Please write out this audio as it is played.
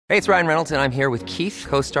Hey, it's Ryan Reynolds, and I'm here with Keith,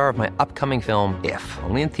 co-star of my upcoming film, If,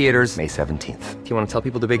 only in theaters May 17th. Do you want to tell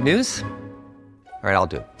people the big news? All right, I'll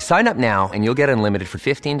do it. Sign up now and you'll get unlimited for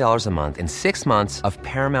 $15 a month and 6 months of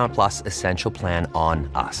Paramount Plus Essential Plan on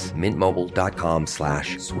us.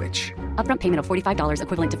 MintMobile.com/switch. Upfront payment of $45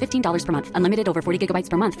 equivalent to $15 per month. Unlimited over 40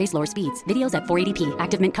 gigabytes per month. Face lower speeds. Videos at 480p.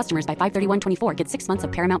 Active Mint customers by 531.24 get 6 months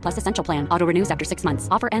of Paramount Plus Essential Plan. Auto renews after 6 months.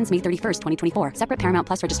 Offer ends May 31st, 2024. Separate Paramount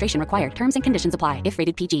Plus registration required. Terms and conditions apply if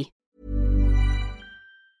rated PG.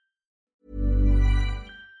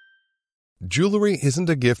 Jewelry isn't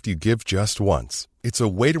a gift you give just once. It's a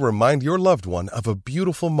way to remind your loved one of a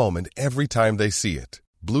beautiful moment every time they see it.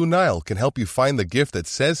 Blue Nile can help you find the gift that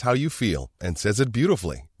says how you feel and says it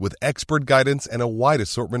beautifully, with expert guidance and a wide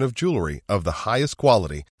assortment of jewelry of the highest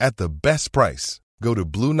quality at the best price. Go to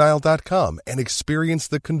BlueNile.com and experience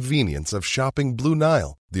the convenience of shopping Blue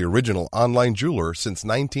Nile, the original online jeweler since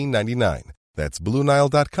 1999. That's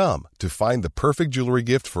BlueNile.com to find the perfect jewelry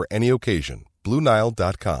gift for any occasion.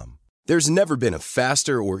 BlueNile.com. There's never been a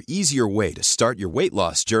faster or easier way to start your weight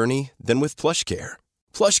loss journey than with PlushCare.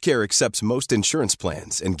 PlushCare accepts most insurance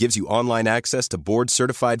plans and gives you online access to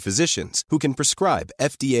board-certified physicians who can prescribe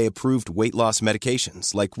FDA-approved weight loss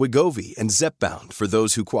medications like Wegovy and Zepbound for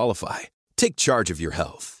those who qualify. Take charge of your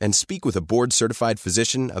health and speak with a board-certified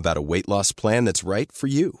physician about a weight loss plan that's right for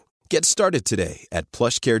you. Get started today at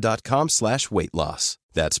plushcare.com/weight loss.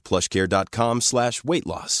 That's plushcare.com/weight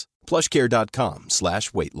loss.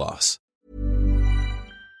 plushcare.com/weight loss.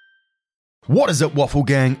 What is up, Waffle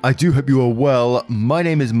Gang? I do hope you are well. My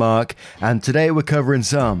name is Mark, and today we're covering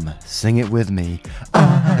some Sing It With Me.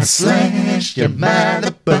 I slashed your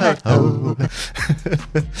mother butthole.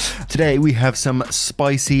 Today we have some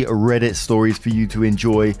spicy Reddit stories for you to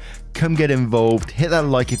enjoy. Come get involved, hit that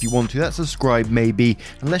like if you want to, that subscribe maybe,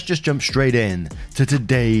 and let's just jump straight in to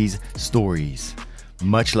today's stories.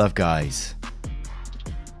 Much love, guys.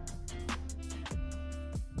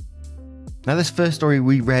 Now, this first story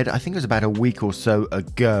we read, I think it was about a week or so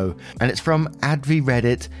ago, and it's from Advi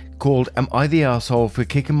Reddit called Am I the Arsehole for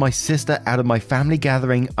Kicking My Sister Out of My Family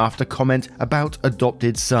Gathering After Comment About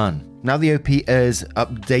Adopted Son? Now the OP has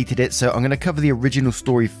updated it, so I'm going to cover the original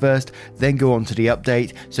story first, then go on to the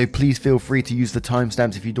update, so please feel free to use the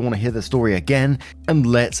timestamps if you don't want to hear the story again, and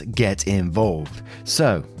let's get involved.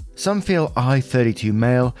 So, some feel I, 32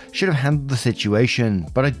 male, should have handled the situation,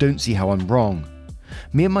 but I don't see how I'm wrong.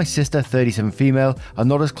 Me and my sister, 37 female, are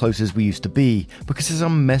not as close as we used to be because of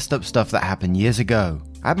some messed up stuff that happened years ago.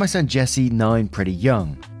 I had my son Jesse, 9, pretty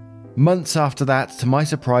young. Months after that, to my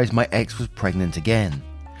surprise, my ex was pregnant again.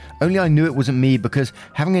 Only I knew it wasn't me because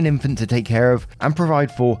having an infant to take care of and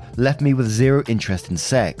provide for left me with zero interest in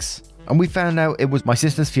sex. And we found out it was my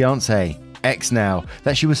sister's fiance, ex now,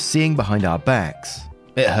 that she was seeing behind our backs.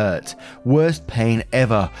 It hurt. Worst pain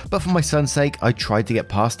ever, but for my son's sake, I tried to get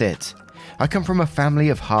past it. I come from a family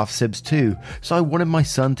of half-sibs too, so I wanted my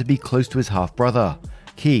son to be close to his half-brother,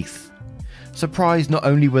 Keith. Surprised, not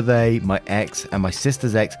only were they, my ex and my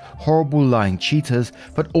sister's ex, horrible lying cheaters,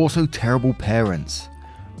 but also terrible parents.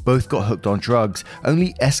 Both got hooked on drugs,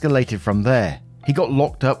 only escalated from there. He got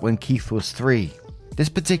locked up when Keith was 3. This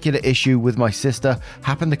particular issue with my sister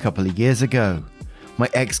happened a couple of years ago. My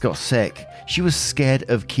ex got sick. She was scared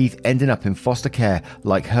of Keith ending up in foster care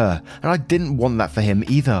like her, and I didn't want that for him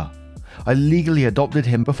either. I legally adopted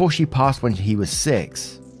him before she passed when he was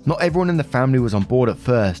 6. Not everyone in the family was on board at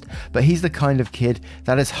first, but he's the kind of kid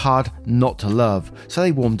that is hard not to love, so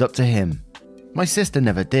they warmed up to him. My sister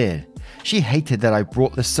never did. She hated that I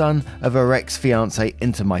brought the son of her ex-fiancé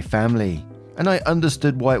into my family. And I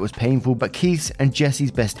understood why it was painful, but Keith's and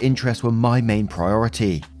Jesse's best interests were my main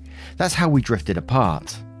priority. That's how we drifted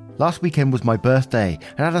apart. Last weekend was my birthday,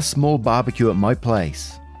 and I had a small barbecue at my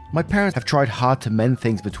place. My parents have tried hard to mend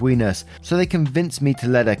things between us, so they convinced me to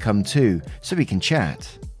let her come too, so we can chat.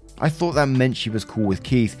 I thought that meant she was cool with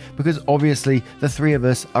Keith, because obviously the 3 of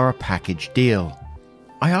us are a package deal.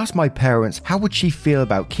 I asked my parents how would she feel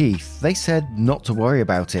about Keith. They said not to worry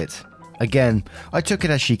about it. Again, I took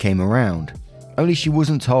it as she came around. Only she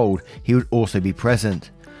wasn't told he would also be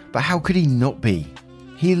present. But how could he not be?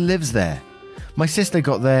 He lives there. My sister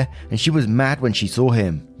got there and she was mad when she saw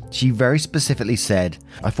him. She very specifically said,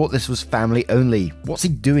 I thought this was family only. What's he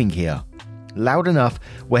doing here? Loud enough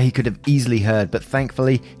where he could have easily heard, but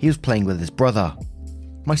thankfully he was playing with his brother.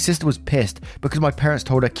 My sister was pissed because my parents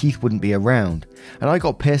told her Keith wouldn't be around, and I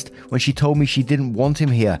got pissed when she told me she didn't want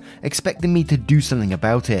him here, expecting me to do something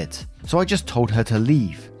about it. So I just told her to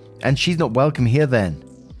leave, and she's not welcome here then.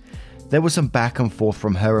 There was some back and forth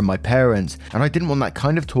from her and my parents, and I didn't want that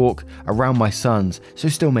kind of talk around my sons, so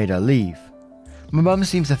still made her leave. My mum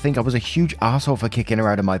seems to think I was a huge arsehole for kicking her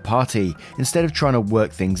out of my party instead of trying to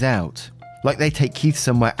work things out. Like they take Keith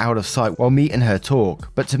somewhere out of sight while me and her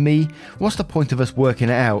talk, but to me, what's the point of us working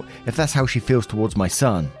it out if that's how she feels towards my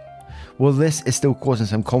son? Well, this is still causing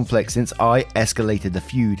some conflict since I escalated the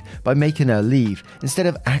feud by making her leave instead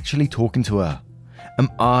of actually talking to her. Am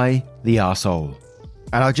I the arsehole?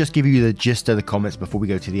 And I'll just give you the gist of the comments before we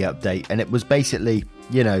go to the update, and it was basically,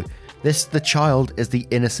 the child is the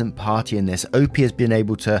innocent party in this. OP has been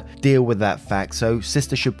able to deal with that fact, so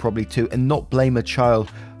sister should probably too, and not blame a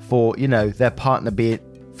child for, their partner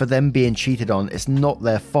being cheated on. It's not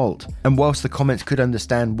their fault. And whilst the comments could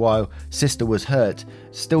understand why sister was hurt,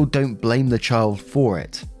 still don't blame the child for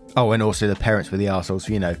it. Oh, and also the parents were the arseholes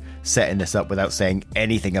for, setting this up without saying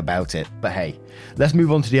anything about it. But hey, let's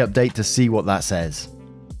move on to the update to see what that says.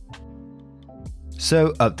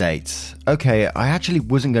 So, updates. Okay, I actually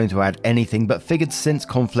wasn't going to add anything, but figured since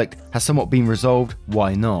conflict has somewhat been resolved,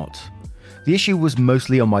 why not? The issue was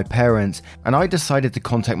mostly on my parents, and I decided to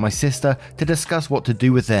contact my sister to discuss what to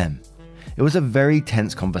do with them. It was a very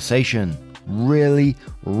tense conversation. Really,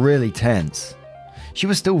 really tense. She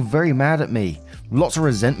was still very mad at me. Lots of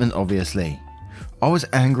resentment, obviously. I was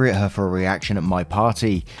angry at her for a reaction at my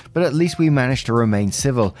party, but at least we managed to remain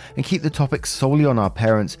civil and keep the topic solely on our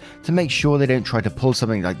parents to make sure they don't try to pull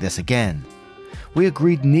something like this again. We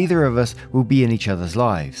agreed neither of us will be in each other's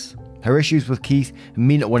lives. Her issues with Keith and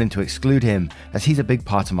me not wanting to exclude him, as he's a big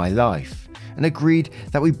part of my life, and agreed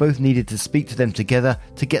that we both needed to speak to them together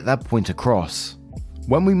to get that point across.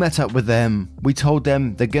 When we met up with them, we told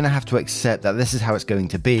them they're going to have to accept that this is how it's going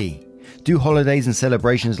to be. Do holidays and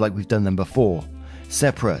celebrations like we've done them before.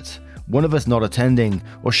 Separate, one of us not attending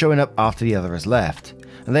or showing up after the other has left,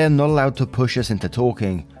 and they are not allowed to push us into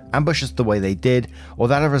talking, ambush us the way they did, or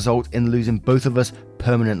that'll result in losing both of us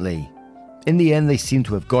permanently. In the end, they seem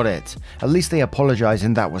to have got it. At least they apologised,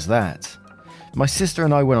 and that was that. My sister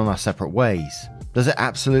and I went on our separate ways. Does it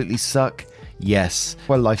absolutely suck? Yes,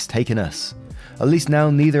 where life's taken us. At least now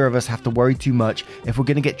neither of us have to worry too much if we're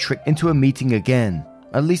going to get tricked into a meeting again.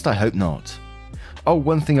 At least I hope not. Oh,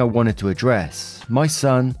 one thing I wanted to address. My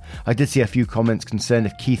son, I did see a few comments concerned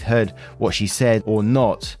if Keith heard what she said or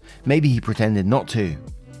not. Maybe he pretended not to.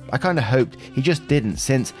 I kinda hoped he just didn't,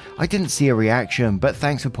 since I didn't see a reaction, but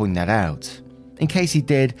thanks for pointing that out. In case he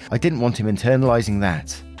did, I didn't want him internalizing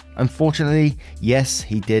that. Unfortunately, yes,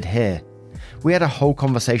 he did hear. We had a whole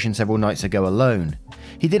conversation several nights ago alone.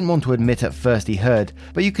 He didn't want to admit at first he heard,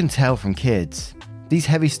 but you can tell from kids. These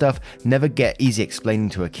heavy stuff never get easy explaining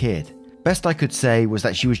to a kid. Best I could say was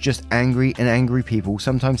that she was just angry, and angry people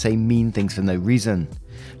sometimes say mean things for no reason.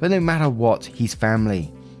 But no matter what, he's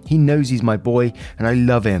family. He knows he's my boy, and I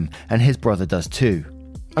love him, and his brother does too.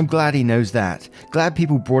 I'm glad he knows that. Glad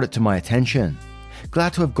people brought it to my attention.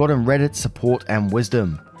 Glad to have gotten Reddit's support and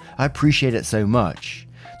wisdom. I appreciate it so much.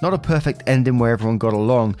 Not a perfect ending where everyone got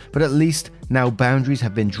along, but at least now boundaries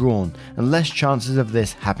have been drawn, and less chances of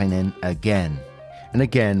this happening again. And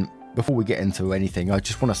again, before we get into anything, I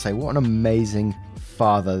just want to say what an amazing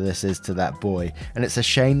father this is to that boy. And it's a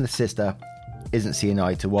shame the sister isn't seeing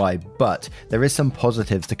eye to eye, but there is some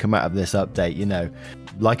positives to come out of this update,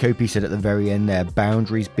 Like OP said at the very end there,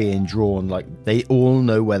 boundaries being drawn, like they all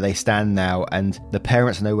know where they stand now, and the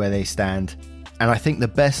parents know where they stand. And I think the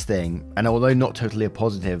best thing, and although not totally a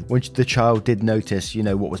positive, when the child did notice,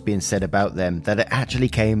 what was being said about them, that it actually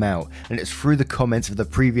came out. And it's through the comments of the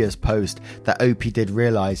previous post that OP did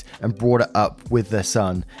realise and brought it up with their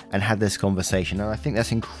son and had this conversation. And I think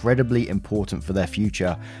that's incredibly important for their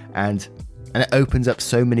future. And it opens up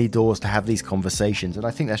so many doors to have these conversations. And I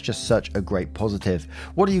think that's just such a great positive.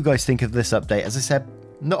 What do you guys think of this update? As I said,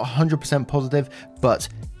 not 100% positive, but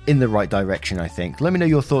in the right direction, I think. Let me know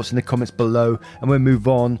your thoughts in the comments below, and we'll move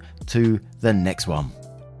on to the next one.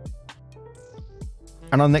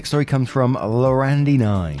 And our next story comes from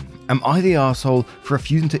Lorandi9. Am I the arsehole for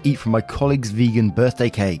refusing to eat from my colleague's vegan birthday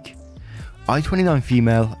cake? I, 29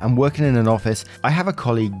 female, am working in an office. I have a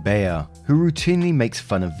colleague, Bea, who routinely makes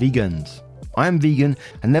fun of vegans. I am vegan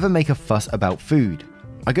and never make a fuss about food.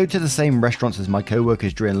 I go to the same restaurants as my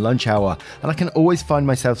co-workers during lunch hour, and I can always find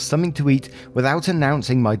myself something to eat without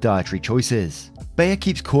announcing my dietary choices. Bea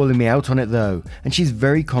keeps calling me out on it though, and she's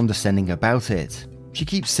very condescending about it. She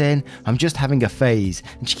keeps saying I'm just having a phase,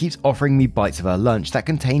 and she keeps offering me bites of her lunch that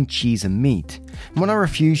contain cheese and meat. And when I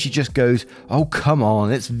refuse, she just goes, "Oh come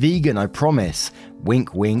on, it's vegan, I promise."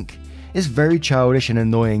 Wink wink. It's very childish and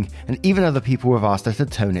annoying, and even other people have asked her to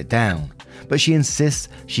tone it down. But she insists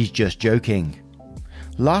she's just joking.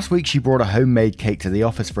 Last week she brought a homemade cake to the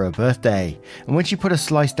office for her birthday, and when she put a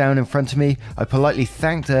slice down in front of me, I politely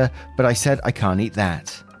thanked her, but I said I can't eat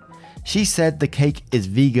that. She said the cake is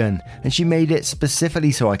vegan and she made it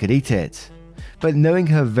specifically so I could eat it. But knowing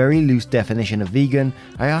her very loose definition of vegan,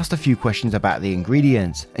 I asked a few questions about the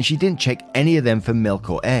ingredients and she didn't check any of them for milk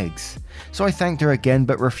or eggs. So I thanked her again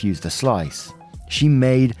but refused the slice. She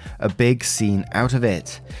made a big scene out of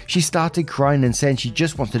it. She started crying and saying she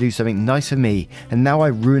just wants to do something nice for me and now I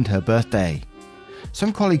ruined her birthday.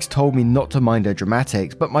 Some colleagues told me not to mind her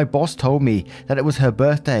dramatics, but my boss told me that it was her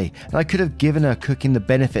birthday and I could have given her cooking the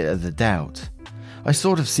benefit of the doubt. I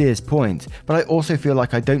sort of see his point, but I also feel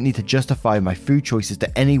like I don't need to justify my food choices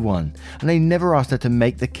to anyone, and I never asked her to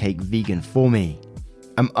make the cake vegan for me.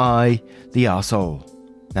 Am I the arsehole?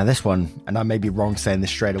 Now this one, and I may be wrong saying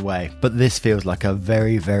this straight away, but this feels like a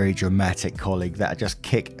very, very dramatic colleague that just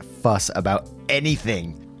kick fuss about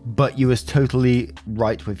anything. But you was totally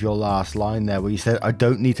right with your last line there where you said, I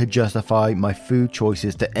don't need to justify my food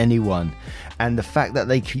choices to anyone. And the fact that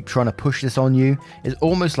they keep trying to push this on you is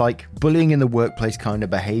almost like bullying in the workplace kind of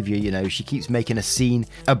behavior. You know, she keeps making a scene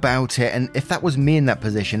about it. And if that was me in that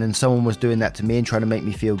position and someone was doing that to me and trying to make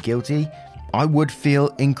me feel guilty, I would feel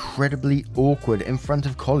incredibly awkward in front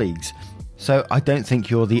of colleagues. So I don't think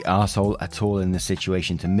you're the arsehole at all in this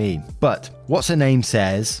situation to me. But what's her name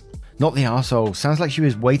says, not the arsehole, sounds like she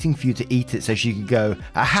was waiting for you to eat it so she could go,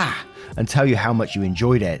 aha, and tell you how much you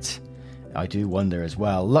enjoyed it. I do wonder as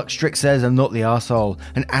well. Luxstrick says, I'm not the arsehole.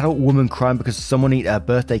 An adult woman crying because someone ate her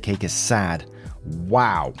birthday cake is sad.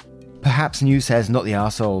 Wow. Perhaps New says, not the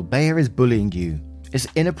arsehole. Bayer is bullying you. It's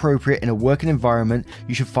inappropriate in a working environment.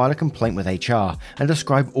 You should file a complaint with HR and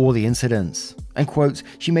describe all the incidents. And quotes,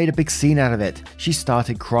 she made a big scene out of it. She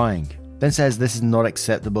started crying. Then says, this is not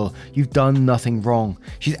acceptable. You've done nothing wrong.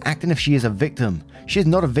 She's acting if she is a victim. She is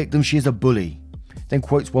not a victim, she is a bully. Then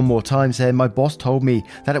quotes one more time saying, my boss told me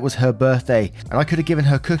that it was her birthday and I could have given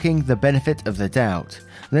her cooking the benefit of the doubt.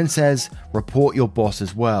 And then says, report your boss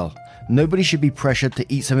as well. Nobody should be pressured to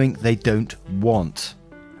eat something they don't want.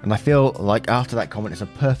 And I feel like after that comment, it's a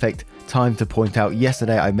perfect time to point out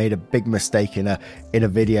yesterday I made a big mistake in a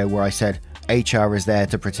video where I said HR is there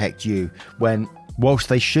to protect you, when whilst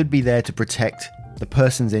they should be there to protect the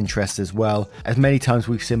person's interests as well, as many times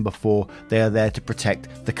we've seen before, they are there to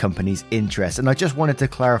protect the company's interests. And I just wanted to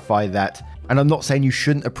clarify that. And I'm not saying you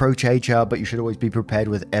shouldn't approach HR, but you should always be prepared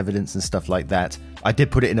with evidence and stuff like that. I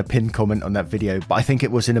did put it in a pinned comment on that video, but I think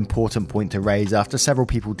it was an important point to raise after several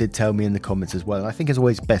people did tell me in the comments as well. And I think it's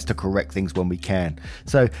always best to correct things when we can.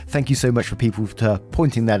 So thank you so much for people for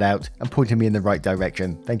pointing that out and pointing me in the right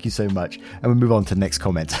direction. Thank you so much. And we'll move on to the next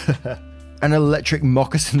comment. An electric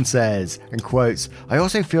moccasin says, and quotes, I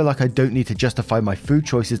also feel like I don't need to justify my food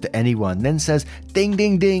choices to anyone. Then says, ding,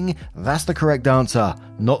 ding, ding. That's the correct answer,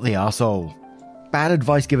 not the arsehole. Bad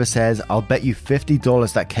Advice Giver says, I'll bet you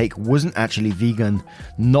 $50 that cake wasn't actually vegan,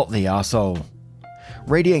 not the arsehole.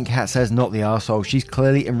 Radiant Cat says, not the arsehole. She's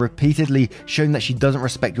clearly and repeatedly shown that she doesn't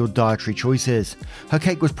respect your dietary choices. Her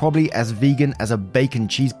cake was probably as vegan as a bacon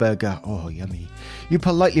cheeseburger. Oh, yummy. You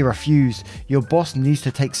politely refuse. Your boss needs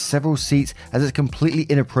to take several seats as it's completely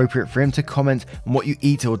inappropriate for him to comment on what you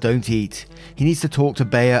eat or don't eat. He needs to talk to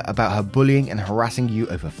Bayer about her bullying and harassing you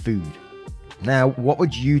over food. Now, what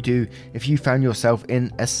would you do if you found yourself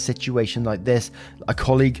in a situation like this? A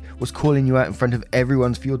colleague was calling you out in front of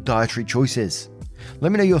everyone for your dietary choices.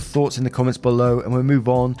 Let me know your thoughts in the comments below and we'll move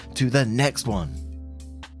on to the next one.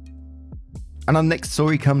 And our next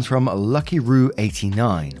story comes from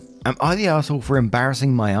LuckyRoo89. Am I the arsehole for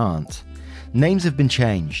embarrassing my aunt? Names have been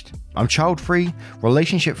changed. I'm child-free,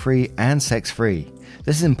 relationship-free, and sex-free.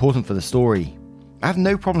 This is important for the story. I have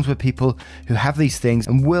no problems with people who have these things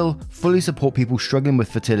and will fully support people struggling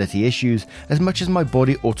with fertility issues as much as my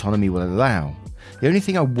body autonomy will allow. The only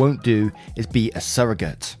thing I won't do is be a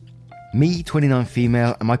surrogate. Me, 29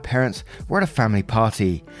 female, and my parents were at a family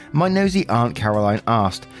party. My nosy aunt Caroline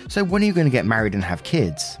asked, so when are you going to get married and have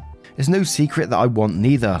kids? It's no secret that I want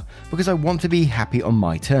neither, because I want to be happy on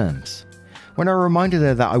my terms. When I reminded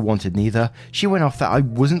her that I wanted neither, she went off that I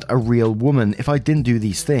wasn't a real woman if I didn't do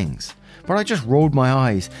these things. But I just rolled my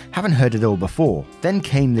eyes, haven't heard it all before. Then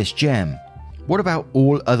came this gem. What about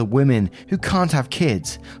all other women who can't have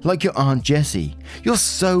kids, like your Aunt Jessie? You're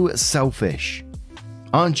so selfish.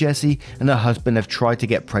 Aunt Jessie and her husband have tried to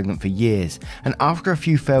get pregnant for years, and after a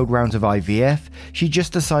few failed rounds of IVF, she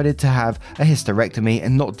just decided to have a hysterectomy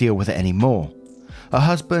and not deal with it anymore. Her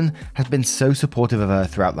husband has been so supportive of her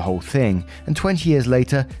throughout the whole thing, and 20 years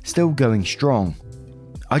later, still going strong.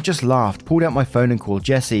 I just laughed, pulled out my phone and called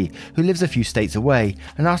Jessie, who lives a few states away,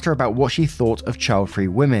 and asked her about what she thought of child-free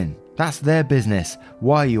women. That's their business.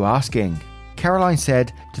 Why are you asking? Caroline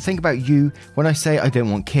said to think about you when I say I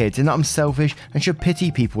don't want kids and that I'm selfish and should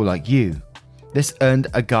pity people like you. This earned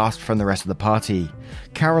a gasp from the rest of the party.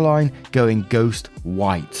 Caroline going ghost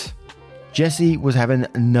white. Jessie was having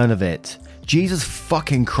none of it. Jesus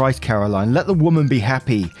fucking Christ, Caroline, let the woman be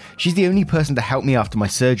happy. She's the only person to help me after my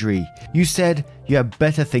surgery. You said you have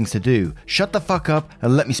better things to do. Shut the fuck up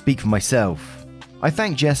and let me speak for myself. I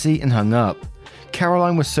thanked Jessie and hung up.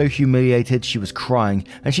 Caroline was so humiliated she was crying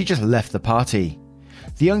and she just left the party.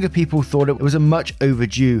 The younger people thought it was a much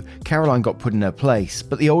overdue Caroline got put in her place,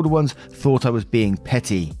 but the older ones thought I was being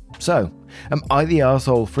petty. So, am I the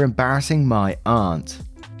arsehole for embarrassing my aunt?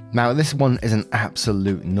 Now, this one is an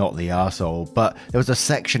absolute not the arsehole, but there was a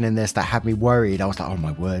section in this that had me worried. I was like, oh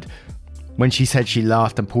my word. When she said she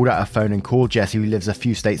laughed and pulled out her phone and called Jessie, who lives a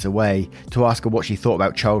few states away, to ask her what she thought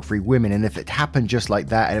about child-free women, and if it happened just like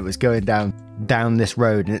that and it was going down this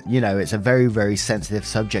road, and it's a very, very sensitive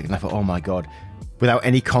subject, and I thought, oh my god. Without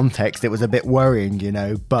any context, it was a bit worrying,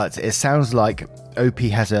 but it sounds like OP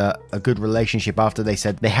has a good relationship after they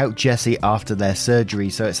said they helped Jessie after their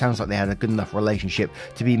surgery, so it sounds like they had a good enough relationship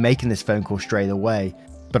to be making this phone call straight away.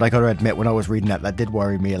 But I gotta admit, when I was reading that did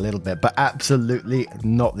worry me a little bit, but absolutely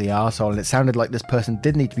not the arsehole, and it sounded like this person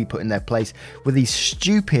did need to be put in their place with these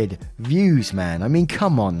stupid views, man. I mean,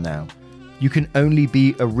 come on now. You can only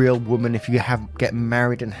be a real woman if you get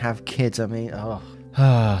married and have kids. I mean,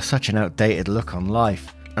 such an outdated look on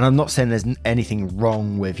life. And I'm not saying there's anything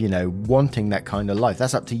wrong with, wanting that kind of life.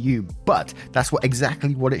 That's up to you. But that's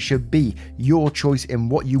exactly what it should be. Your choice in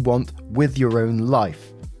what you want with your own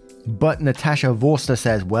life. But Natasha Vorster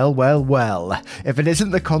says, well, if it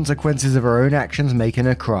isn't the consequences of her own actions making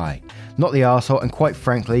her cry. Not the arsehole, and quite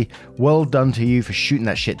frankly, well done to you for shooting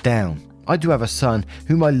that shit down. I do have a son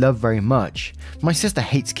whom I love very much. My sister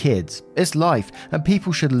hates kids. It's life, and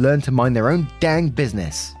people should learn to mind their own dang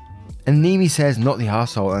business. And Nimi says, not the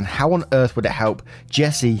arsehole, and how on earth would it help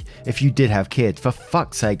Jessie if you did have kids? For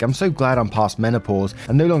fuck's sake, I'm so glad I'm past menopause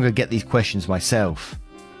and no longer get these questions myself.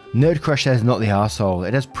 Nerd Crush says, not the arsehole.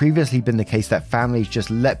 It has previously been the case that families just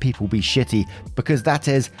let people be shitty because that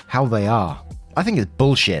is how they are. I think it's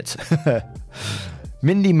bullshit.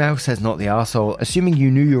 Mindy Mouse says, not the arsehole, assuming you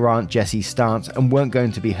knew your Aunt Jessie's stance and weren't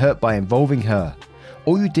going to be hurt by involving her.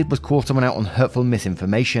 All you did was call someone out on hurtful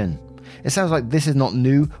misinformation. It sounds like this is not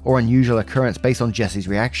new or unusual occurrence based on Jessie's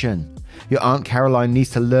reaction. Your Aunt Caroline needs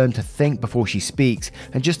to learn to think before she speaks,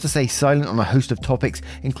 and just to stay silent on a host of topics,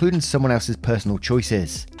 including someone else's personal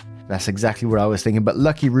choices. That's exactly what I was thinking, but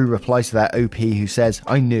Lucky Roo replies to that OP who says,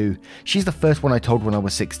 I knew. She's the first one I told when I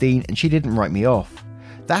was 16 and she didn't write me off.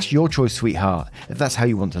 That's your choice, sweetheart, if that's how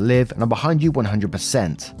you want to live, and I'm behind you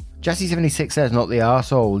 100%. Jassy76 says, not the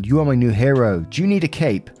arsehole, you are my new hero. Do you need a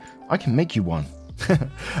cape? I can make you one.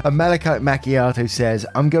 And Malachite Macchiato says,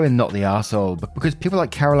 I'm going not the arsehole, but because people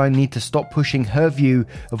like Caroline need to stop pushing her view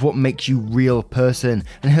of what makes you real person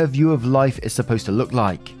and her view of life is supposed to look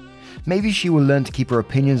like. Maybe she will learn to keep her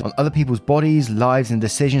opinions on other people's bodies, lives and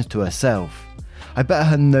decisions to herself. I bet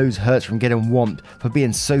her nose hurts from getting whomped for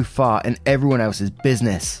being so far in everyone else's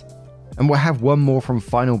business. And we'll have one more from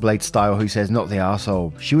Final Blade Style who says, not the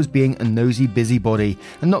arsehole. She was being a nosy busybody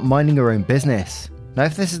and not minding her own business. Now,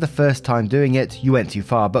 if this is the first time doing it, you went too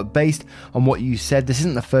far, but based on what you said, this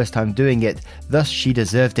isn't the first time doing it, thus she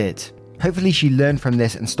deserved it. Hopefully she learned from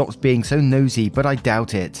this and stops being so nosy, but I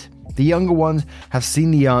doubt it. The younger ones have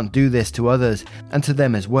seen the aunt do this to others and to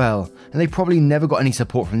them as well, and they probably never got any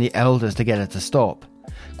support from the elders to get her to stop.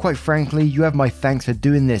 Quite frankly, you have my thanks for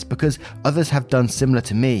doing this because others have done similar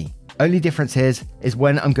to me. Only difference is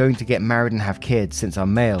when I'm going to get married and have kids since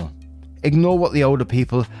I'm male. Ignore what the older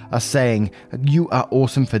people are saying. You are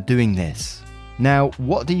awesome for doing this. Now,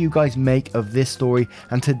 what do you guys make of this story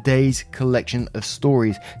and today's collection of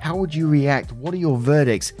stories? How would you react? What are your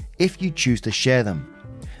verdicts if you choose to share them?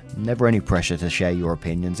 Never any pressure to share your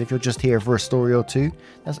opinions. If you're just here for a story or two,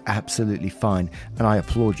 that's absolutely fine, and I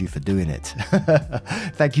applaud you for doing it.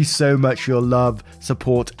 Thank you so much for your love,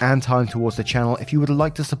 support, and time towards the channel. If you would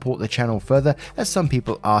like to support the channel further, as some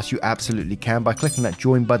people ask, you absolutely can by clicking that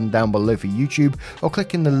join button down below for YouTube, or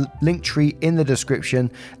clicking the link tree in the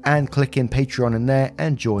description and clicking Patreon in there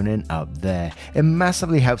and joining up there. It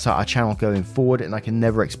massively helps out our channel going forward, and I can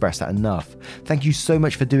never express that enough. Thank you so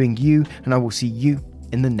much for doing you, and I will see you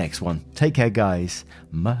in the next one. Take care, guys.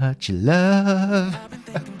 Much love.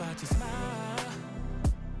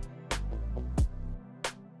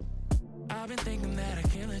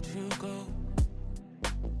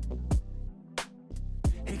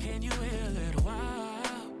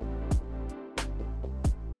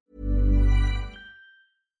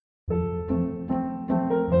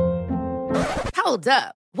 Hold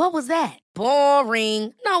up. What was that?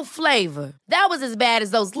 Boring. No flavor. That was as bad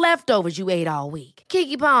as those leftovers you ate all week.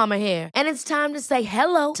 Keke Palmer here, and it's time to say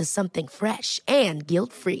hello to something fresh and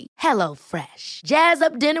guilt-free. Hello Fresh. Jazz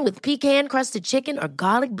up dinner with pecan-crusted chicken or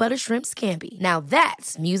garlic butter shrimp scampi. Now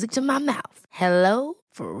that's music to my mouth. Hello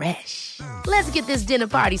Fresh. Let's get this dinner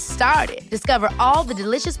party started. Discover all the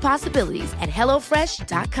delicious possibilities at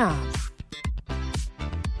hellofresh.com.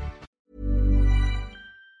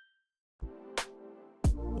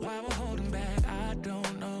 Why we're holding back, I don't